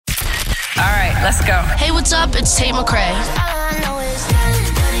Let's go. Hey, what's up? It's Tate McRae.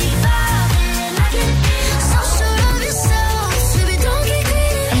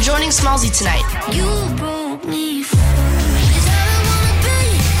 I'm joining Smallzy tonight. You broke me.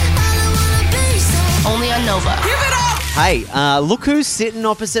 Only on Nova. Hey, look who's sitting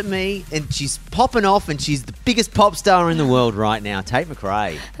opposite me, and she's popping off, and she's the biggest pop star in the world right now, Tate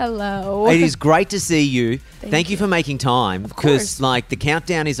McRae. Hello. It is great to see you. Thank you you for making time, because like the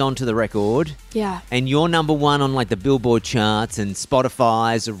countdown is on to the record. Yeah. And you're number one on like the Billboard charts and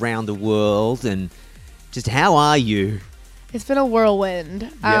Spotify's around the world. And just how are you? It's been a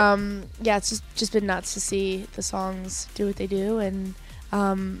whirlwind. Yeah. Yeah, it's just been nuts to see the songs do what they do, and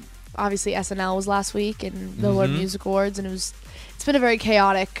obviously SNL was last week and Billboard Music Awards, and it's been a very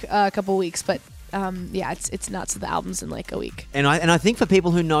chaotic couple weeks, but yeah, it's nuts. The album's in like a week. And I think for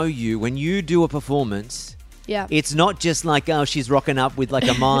people who know you, when you do a performance, Yeah. it's not just like, oh, she's rocking up with like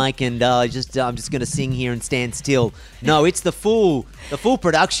a mic and I'm just going to sing here and stand still. No, it's the full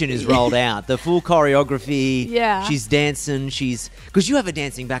production is rolled out, the full choreography. Yeah. She's dancing. Because you have a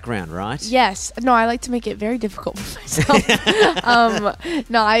dancing background, right? Yes. No, I like to make it very difficult for myself.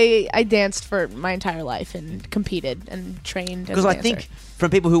 No, I danced for my entire life and competed and trained. Because I think from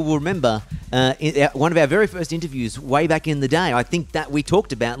people who will remember, one of our very first interviews way back in the day, I think that we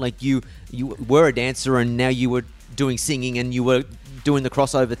talked about like you were a dancer and now you were doing singing and you were doing the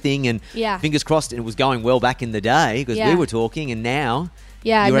crossover thing, and Yeah. fingers crossed it was going well back in the day because we Yeah. were talking, and now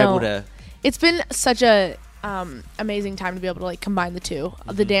Yeah, you're no. able to. It's been such a amazing time to be able to like combine the two.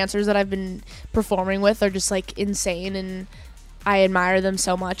 The dancers that I've been performing with are just like insane, and I admire them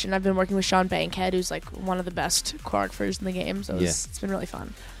so much. And I've been working with Sean Bankhead, who's like one of the best choreographers in the game. So it's been really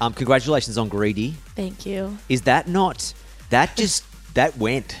fun. Congratulations on Greedy. Thank you. Is that not that just that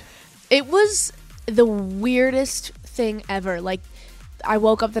went? It was the weirdest thing ever. Like, I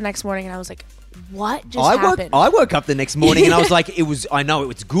woke up the next morning and I was like, what just happened? I woke up the next morning and I was like, I know it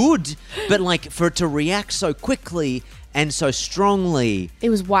was good, but like for it to react so quickly and so strongly, It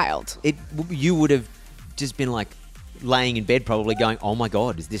was wild. you would have just been like laying in bed probably going, oh my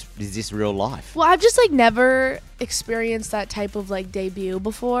God, is this real life? Well, I've just like never experienced that type of like debut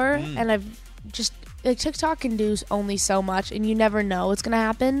before, and I've just like TikTok can do only so much, and you never know what's gonna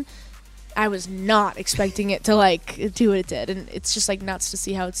happen. I was not expecting it to like do what it did, and it's just like nuts to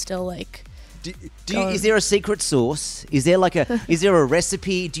see how it's still like. Is there a secret sauce? Is there like is there a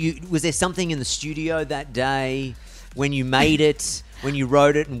recipe? Was there something in the studio that day when you made it, when you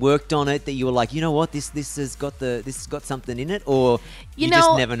wrote it and worked on it, that you were like, you know what, this has got something in it, or you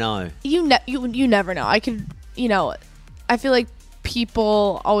just never know? You never know. I feel like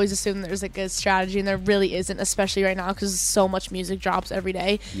people always assume there's like a strategy, and there really isn't, especially right now because so much music drops every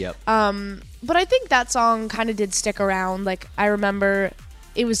day. Yep. But I think that song kind of did stick around. Like, I remember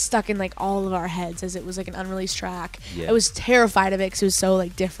it was stuck in like all of our heads as it was like an unreleased track. Yeah. I was terrified of it because it was so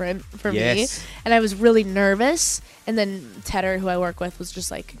like different for Yes. me, and I was really nervous. And then Tedder, who I work with, was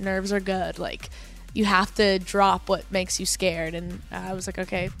just like, nerves are good. Like, you have to drop what makes you scared. And I was like,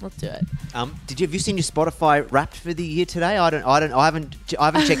 okay, let's do it. Have you seen your Spotify Wrapped for the year today? I haven't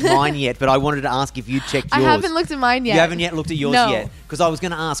checked mine yet, but I wanted to ask if you checked yours. I haven't looked at mine yet. You haven't yet looked at yours No. yet, because I was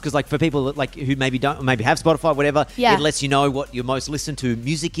going to ask, because like for people that, like who maybe have Spotify, whatever, Yeah. it lets you know what your most listened to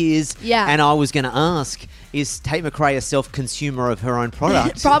music is. Yeah. And I was going to ask, is Tate McRae a self-consumer of her own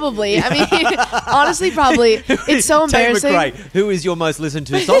product? Probably. I mean, honestly, probably. It's so embarrassing. Tate McRae, who is your most listened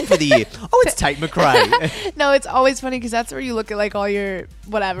to song for the year? Oh, it's Tate McRae. No, it's always funny because that's where you look at like all your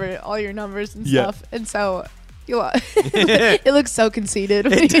numbers and Yeah. stuff, and so it looks so conceited.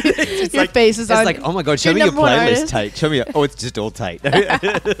 When It's your like, face is it's on. like, oh my God, show your me your number one playlist, artist. Tate. Show me. Oh, it's just all Tate.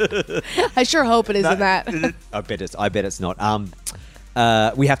 I sure hope it isn't that. I bet it's not.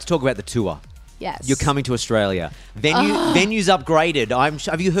 We have to talk about the tour. Yes. You're coming to Australia. Venue's upgraded.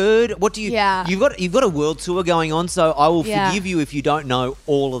 Have you heard? What do you? Yeah. You've got a world tour going on, so I will Yeah. forgive you if you don't know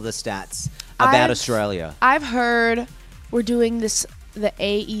all of the stats about Australia. I've heard we're doing the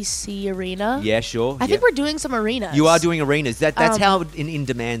AEC Arena. Yeah, sure. I think we're doing some arenas. You are doing arenas. That's how in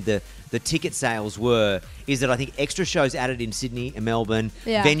demand the ticket sales were. Is that I think extra shows added in Sydney and Melbourne,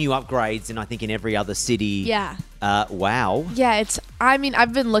 Yeah. venue upgrades, and I think in every other city. Yeah. Wow. Yeah,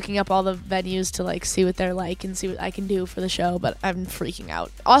 I've been looking up all the venues to like see what they're like and see what I can do for the show, but I'm freaking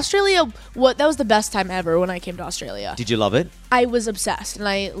out. Australia, that was the best time ever when I came to Australia. Did you love it? I was obsessed, and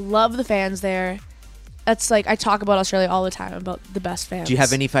I love the fans there. That's like, I talk about Australia all the time, about the best fans. Do you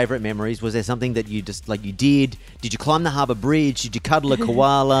have any favourite memories? Was there something that you just like you did? Did you climb the Harbour Bridge? Did you cuddle a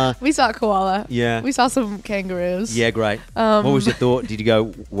koala? We saw a koala. Yeah. We saw some kangaroos. Yeah, great. What was your thought? Did you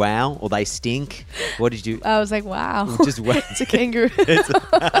go, wow, or they stink? What did you... I was like, wow. Just wow. It's a kangaroo.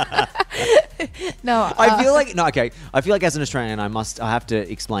 No, I feel like I feel like as an Australian, I have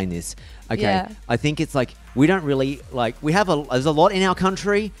to explain this. Okay, Yeah. I think it's like we don't really like there's a lot in our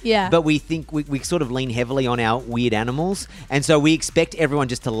country. Yeah. But we think we sort of lean heavily on our weird animals, and so we expect everyone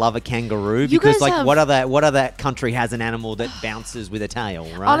just to love a kangaroo because guys like have- what other country has an animal that bounces with a tail,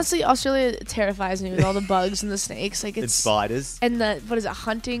 right? honestly, Australia terrifies me with all the bugs and the snakes. Like and it's spiders. and the what is it?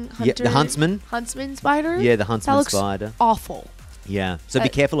 Hunter, the huntsman. huntsman spider. Yeah, the huntsman that looks spider. awful. Yeah. So be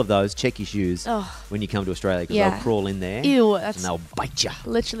careful of those. Check your shoes Ugh. when you come to Australia because Yeah. they'll crawl in there. Ew, And that's they'll bite you.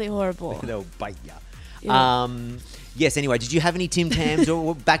 literally horrible. They'll bite you. Ew. Yes. Anyway, did you have any Tim Tams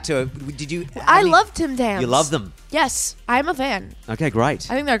or back to? Did you? I love Tim Tams. You love them. Yes, I'm a fan. Okay,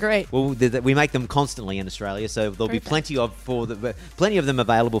 great. I think they're great. Well, we make them constantly in Australia, so there'll be Perfect. plenty of them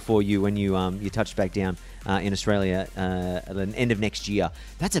available for you when you touch back down in Australia at the end of next year.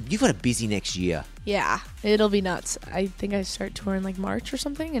 You've got a busy next year. Yeah, it'll be nuts. I think I start touring like March or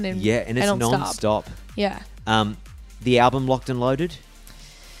something, and then Yeah, and I it's don't non-stop. Yeah. The album Locked and Loaded.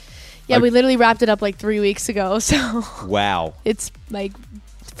 Yeah, we literally wrapped it up like 3 weeks ago, so Wow. it's like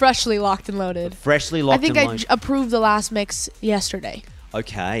freshly locked and loaded. Freshly locked I think and I loaded. approved the last mix yesterday.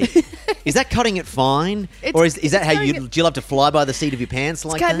 Okay. Is that cutting it fine? It's- Or is that it's how cutting do you love to fly by the seat of your pants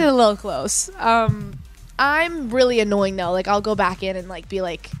like Cutting that? it a little close. I'm really annoying though. Like I'll go back in and like be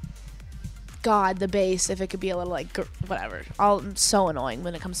like, God, the bass. If it could be a little like whatever. I'm so annoying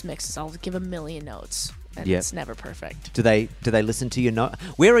when it comes to mixes. I'll give a million notes, and Yep. it's never perfect. Do they listen to your note?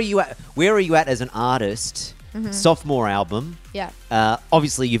 Where are you at as an artist? Sophomore album. Yeah.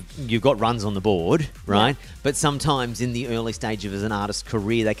 Obviously, you've got runs on the board, right? But sometimes in the early stage of as an artist's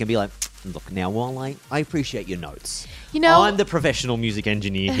career, they can be like, look, now while I appreciate your notes, You know- I'm the professional music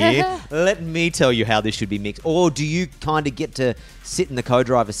engineer here. Let me tell you how this should be mixed. Or do you kind of get to sit in the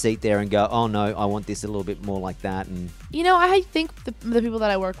co-driver's seat there and go, oh no, I want this a little bit more like that? And You know, I think the people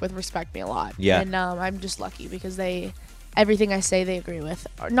that I work with respect me a lot. Yeah. And I'm just lucky because everything I say they agree with.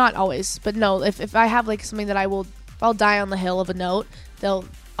 Or not always, but no, if I have like something that I'll die on the hill of a note, they'll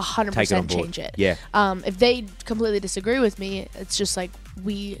 100% Take it on board. change it. Yeah. If they completely disagree with me, it's just like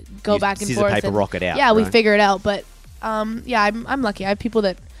we go You back and scissor, forth. paper, and, rock it out, Yeah, we right? figure it out. But yeah, I'm lucky. I have people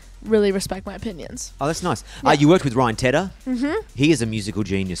that really respect my opinions. oh, that's nice. You worked with Ryan Tedder. Mm-hmm. He is a musical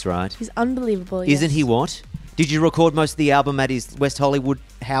genius, right? He's unbelievable. Isn't yes. he what? Did you record most of the album at his West Hollywood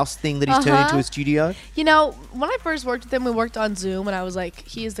house thing that he's turned into a studio? You know, when I first worked with him, we worked on Zoom, and I was like,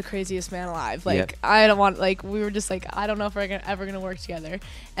 he is the craziest man alive. Like, Yep. I don't want, like, we were just like, I don't know if we're ever going to work together.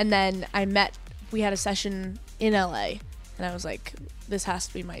 And then we had a session in LA, and I was like, this has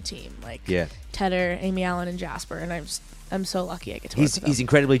to be my team. Like, Yeah. Tedder, Amy Allen, and Jasper. And I'm so lucky I get to work with He's them.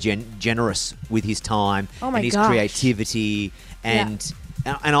 incredibly generous with his time Oh my and his gosh. creativity and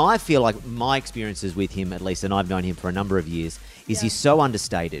I feel like my experiences with him, at least, and I've known him for a number of years, is Yeah. he's so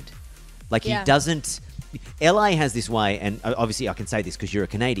understated. Like Yeah. he doesn't. LA has this way, and obviously I can say this because you're a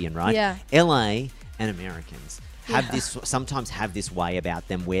Canadian, right? Yeah. LA and Americans sometimes have this way about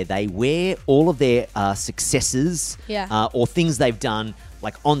them where they wear all of their successes or things they've done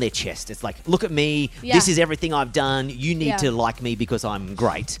like on their chest. It's like, look at me. Yeah. This is everything I've done. You need Yeah. to like me because I'm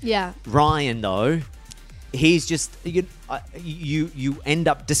great. Yeah. Ryan, though, he's just you end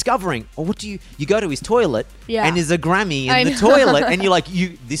up discovering. Or what do you go to his toilet and there's a Grammy I in the know. toilet, and you're like,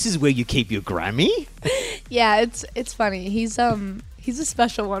 this is where you keep your Grammy. Yeah, it's funny. He's a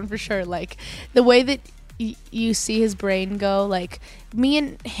special one for sure. Like the way that you see his brain go. Like me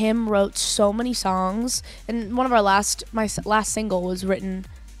and him wrote so many songs, and one of our my last single was written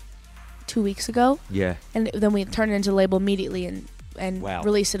 2 weeks ago. Yeah. And then we turned it into the label immediately and Wow.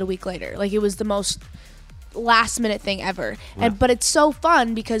 released it a week later. Like it was the most last minute thing ever. Wow. But it's so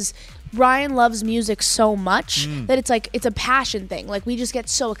fun because Ryan loves music so much that it's a passion thing. Like we just get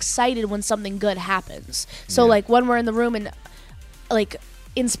so excited when something good happens. So like when we're in the room and like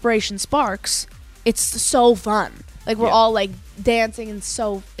inspiration sparks, it's so fun. Like we're all like dancing and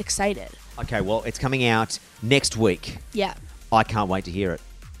so excited. Okay, well, it's coming out next week. Yeah. I can't wait to hear it.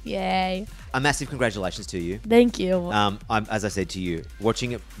 Yay. A massive congratulations to you. Thank you. As I said to you,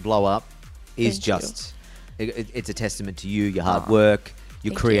 watching it blow up is Thank just it's a testament to you, your hard work,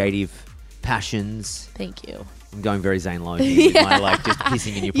 your Thank creative passions. Thank you. I'm going very Zane Lowe here with my like just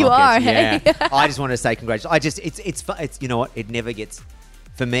pissing in your pockets. You are, Yeah. hey? I just want to say congratulations. It's you know what? It never gets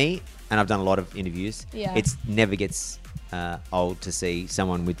for me, and I've done a lot of interviews. Yeah. It's never gets old to see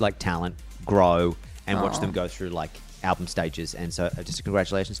someone with like talent grow and watch them go through like album stages. And so just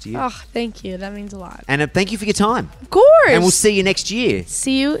congratulations to you. Oh, thank you. That means a lot. And thank you for your time. Of course. And we'll see you next year.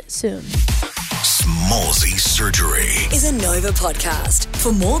 See you soon. Smallsy Surgery is a Nova podcast.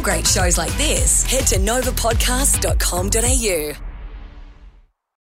 For more great shows like this, head to novapodcast.com.au.